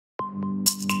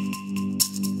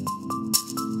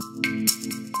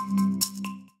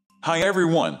Hi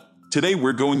everyone! Today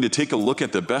we're going to take a look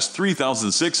at the best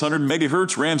 3600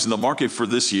 MHz RAMs in the market for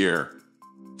this year.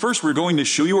 First, we're going to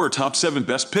show you our top 7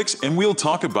 best picks, and we'll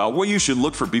talk about what you should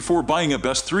look for before buying a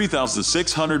best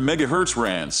 3600 MHz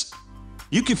RAMs.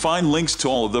 You can find links to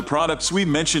all of the products we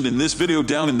mentioned in this video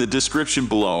down in the description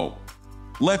below.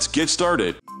 Let's get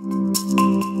started.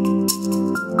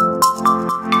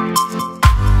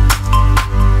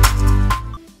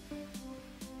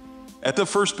 At the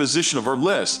first position of our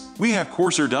list, we have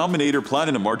Corsair Dominator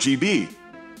Platinum RGB.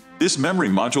 This memory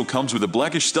module comes with a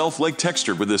blackish stealth-like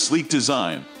texture with a sleek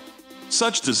design.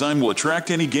 Such design will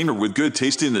attract any gamer with good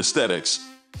taste in aesthetics.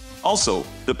 Also,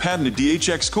 the patented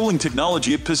DHX cooling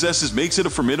technology it possesses makes it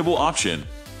a formidable option.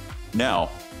 Now,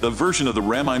 the version of the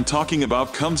RAM I'm talking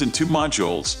about comes in 2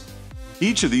 modules.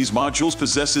 Each of these modules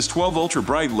possesses 12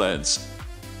 ultra-bright LEDs.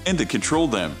 And to control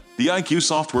them, the IQ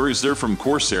software is there from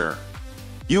Corsair.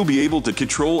 You'll be able to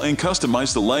control and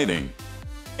customize the lighting,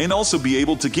 and also be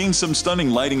able to gain some stunning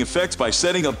lighting effects by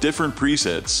setting up different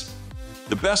presets.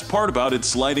 The best part about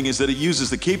its lighting is that it uses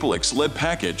the Ballistix LED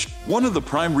package, one of the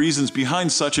prime reasons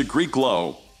behind such a great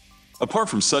glow. Apart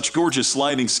from such gorgeous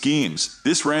lighting schemes,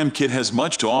 this RAM kit has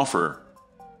much to offer.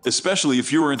 Especially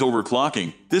if you aren't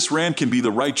overclocking, this RAM can be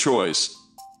the right choice.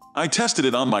 I tested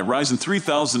it on my Ryzen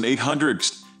 3800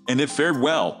 and it fared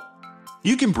well.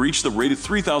 You can breach the rated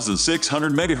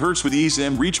 3600 MHz with ease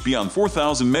and reach beyond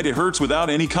 4000 MHz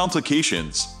without any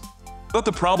complications. But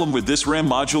the problem with this RAM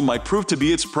module might prove to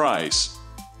be its price.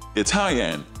 It's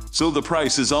high-end, so the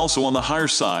price is also on the higher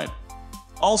side.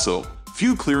 Also,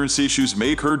 few clearance issues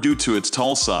may occur due to its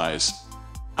tall size.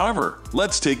 However,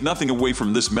 let's take nothing away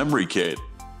from this memory kit.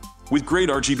 With great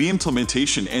RGB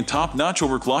implementation and top-notch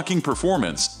overclocking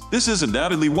performance, this is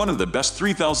undoubtedly one of the best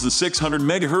 3600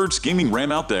 MHz gaming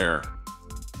RAM out there.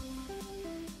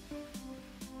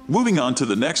 Moving on to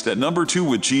the next at number 2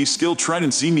 with G.Skill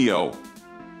Trident Z Neo.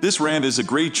 This RAM is a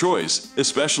great choice,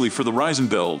 especially for the Ryzen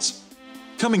builds.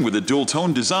 Coming with a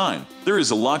dual-tone design, there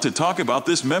is a lot to talk about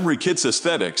this memory kit's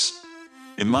aesthetics.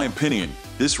 In my opinion,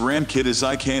 this RAM kit is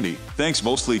eye candy, thanks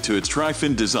mostly to its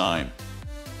tri-fin design.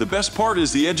 The best part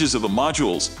is the edges of the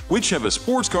modules, which have a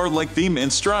sports car-like theme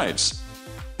and stripes.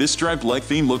 This stripe-like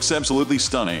theme looks absolutely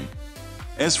stunning.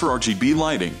 As for RGB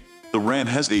lighting, the RAM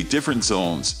has 8 different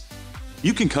zones.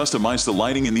 You can customize the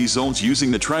lighting in these zones using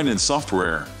the Trident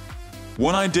software.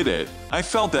 When I did it, I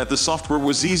felt that the software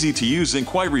was easy to use and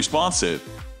quite responsive.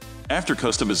 After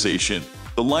customization,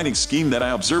 the lighting scheme that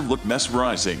I observed looked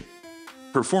mesmerizing.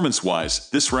 Performance-wise,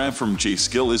 this RAM from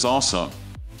G.Skill is awesome.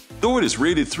 Though it is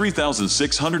rated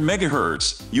 3600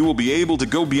 MHz, you will be able to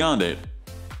go beyond it.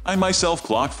 I myself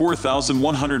clocked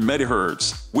 4100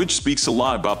 MHz, which speaks a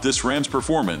lot about this RAM's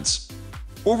performance.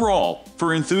 Overall,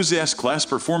 for enthusiast-class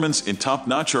performance and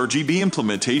top-notch RGB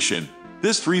implementation,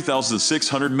 this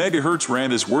 3600 MHz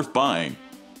RAM is worth buying.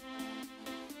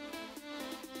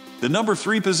 The number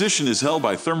 3 position is held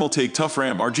by Thermaltake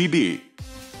Toughram RGB.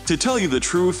 To tell you the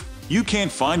truth, you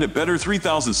can't find a better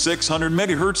 3600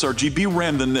 MHz RGB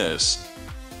RAM than this.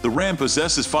 The RAM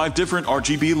possesses 5 different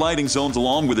RGB lighting zones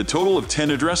along with a total of 10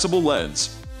 addressable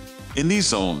LEDs. In these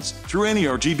zones, through any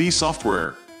RGB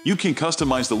software, you can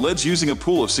customize the LEDs using a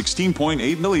pool of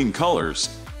 16.8 million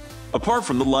colors. Apart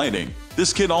from the lighting,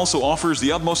 this kit also offers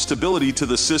the utmost stability to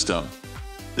the system.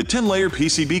 The 10-layer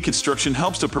PCB construction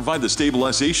helps to provide the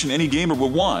stabilization any gamer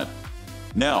will want.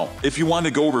 Now, if you want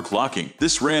to go overclocking,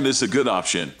 this RAM is a good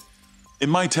option. In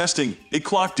my testing, it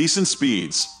clocked decent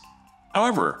speeds.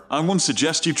 However, I wouldn't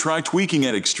suggest you try tweaking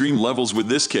at extreme levels with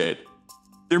this kit.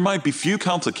 There might be few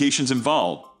complications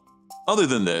involved. Other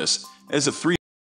than this, as a 3